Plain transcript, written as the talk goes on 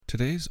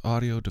Today's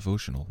audio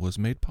devotional was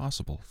made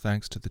possible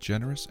thanks to the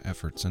generous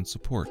efforts and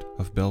support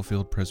of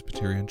Bellefield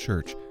Presbyterian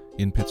Church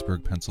in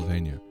Pittsburgh,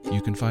 Pennsylvania.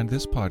 You can find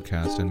this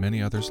podcast and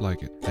many others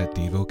like it at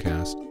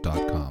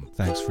Devocast.com.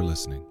 Thanks for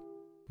listening.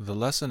 The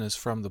lesson is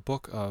from the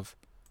book of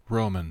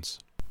Romans.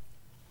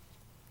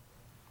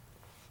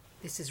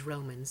 This is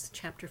Romans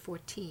chapter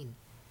 14.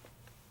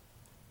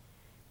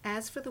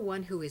 As for the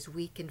one who is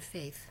weak in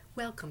faith,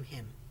 welcome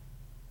him,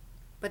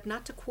 but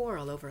not to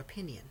quarrel over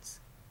opinions.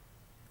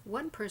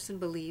 One person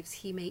believes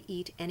he may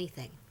eat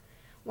anything,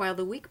 while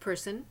the weak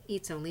person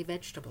eats only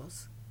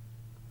vegetables.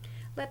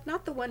 Let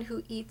not the one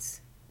who eats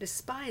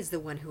despise the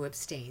one who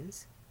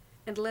abstains,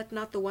 and let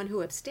not the one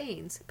who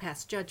abstains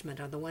pass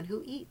judgment on the one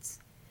who eats,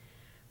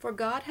 for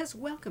God has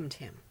welcomed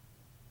him.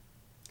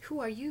 Who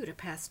are you to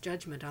pass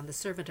judgment on the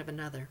servant of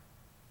another?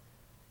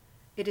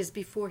 It is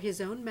before his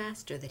own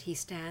master that he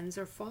stands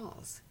or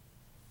falls,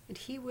 and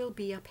he will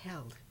be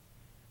upheld,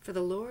 for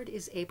the Lord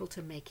is able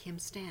to make him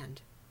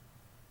stand.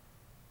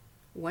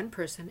 One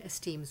person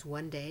esteems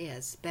one day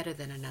as better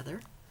than another,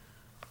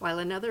 while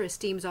another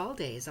esteems all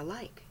days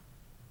alike.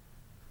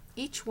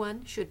 Each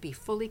one should be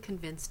fully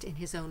convinced in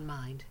his own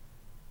mind.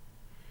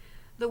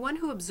 The one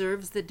who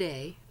observes the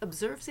day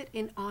observes it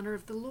in honor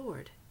of the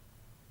Lord.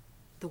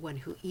 The one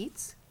who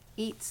eats,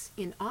 eats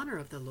in honor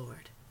of the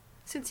Lord,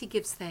 since he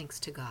gives thanks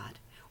to God,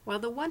 while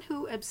the one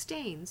who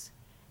abstains,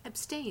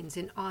 abstains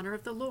in honor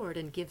of the Lord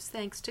and gives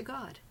thanks to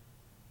God.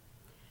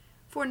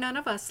 For none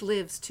of us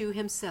lives to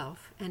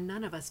himself, and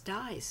none of us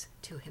dies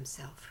to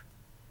himself.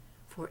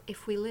 For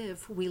if we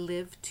live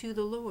to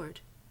the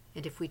Lord,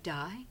 and if we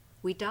die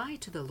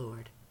to the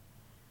Lord.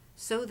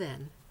 So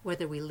then,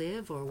 whether we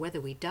live or whether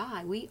we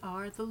die, we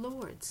are the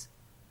Lord's.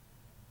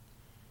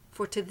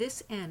 For to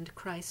this end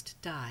Christ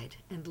died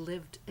and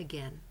lived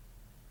again,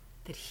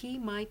 that he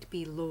might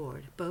be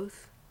Lord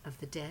both of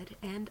the dead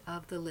and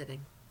of the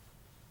living.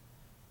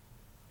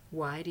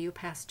 Why do you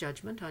pass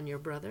judgment on your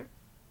brother?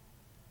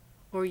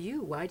 Or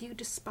you, why do you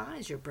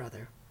despise your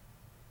brother?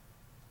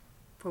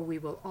 For we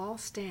will all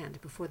stand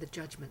before the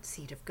judgment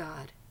seat of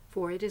God.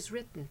 For it is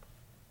written,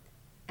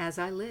 As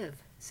I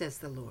live, says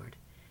the Lord,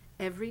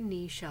 every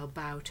knee shall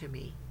bow to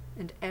me,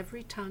 and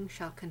every tongue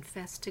shall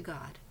confess to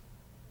God.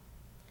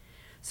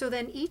 So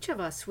then each of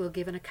us will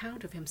give an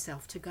account of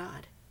himself to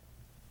God.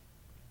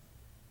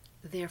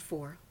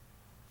 Therefore,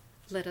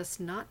 let us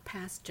not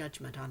pass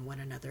judgment on one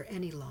another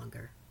any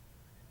longer,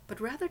 but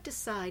rather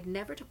decide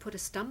never to put a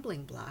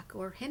stumbling block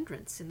or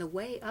hindrance in the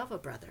way of a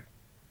brother.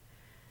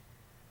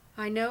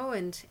 I know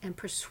and am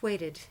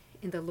persuaded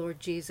in the Lord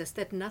Jesus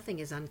that nothing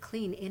is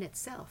unclean in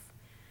itself,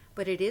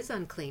 but it is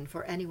unclean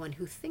for anyone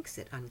who thinks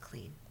it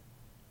unclean.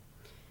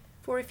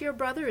 For if your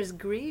brother is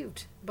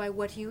grieved by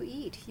what you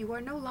eat, you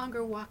are no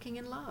longer walking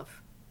in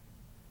love.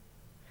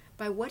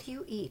 By what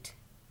you eat,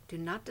 do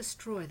not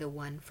destroy the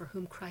one for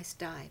whom Christ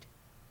died.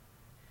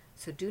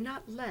 So do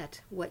not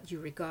let what you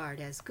regard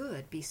as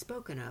good be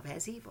spoken of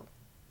as evil.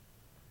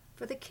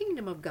 For the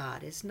kingdom of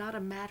God is not a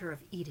matter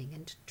of eating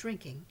and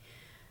drinking,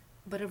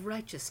 but of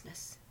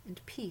righteousness and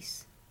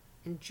peace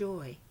and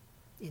joy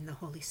in the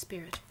Holy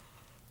Spirit.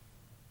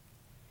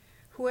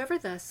 Whoever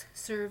thus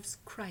serves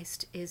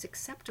Christ is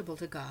acceptable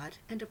to God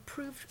and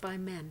approved by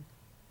men.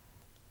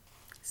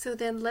 So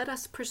then let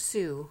us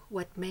pursue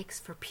what makes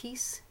for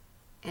peace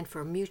and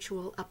for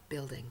mutual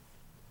upbuilding.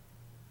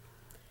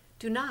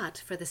 Do not,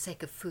 for the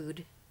sake of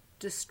food,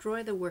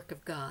 destroy the work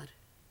of God.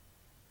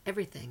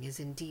 Everything is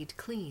indeed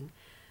clean,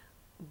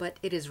 but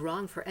it is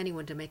wrong for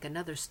anyone to make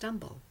another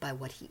stumble by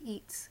what he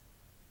eats.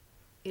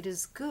 It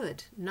is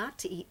good not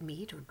to eat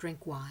meat or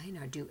drink wine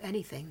or do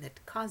anything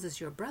that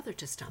causes your brother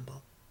to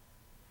stumble.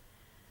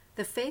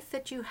 The faith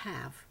that you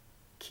have,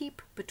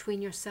 keep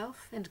between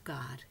yourself and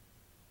God.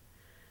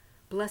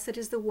 Blessed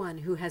is the one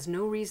who has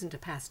no reason to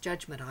pass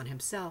judgment on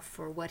himself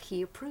for what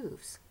he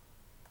approves.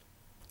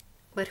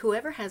 But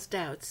whoever has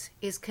doubts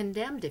is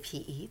condemned if he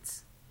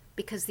eats,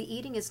 because the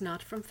eating is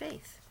not from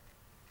faith.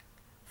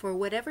 For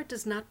whatever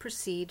does not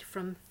proceed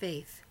from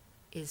faith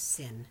is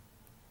sin.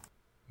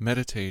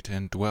 Meditate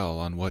and dwell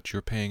on what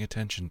you're paying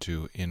attention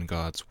to in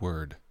God's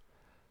Word.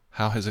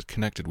 How has it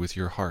connected with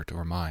your heart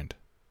or mind?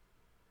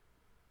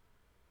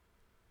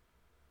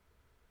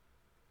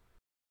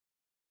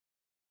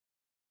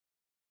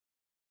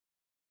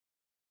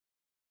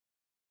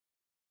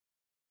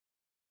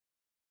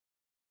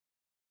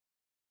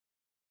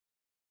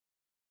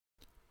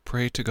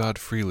 Pray to God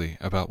freely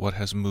about what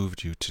has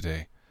moved you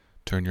today.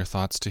 Turn your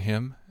thoughts to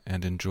Him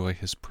and enjoy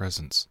His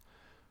presence.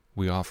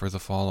 We offer the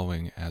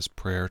following as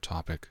prayer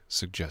topic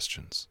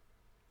suggestions.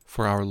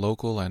 For our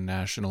local and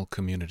national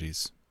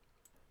communities.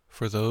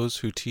 For those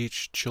who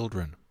teach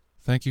children.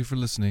 Thank you for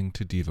listening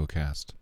to Devocast.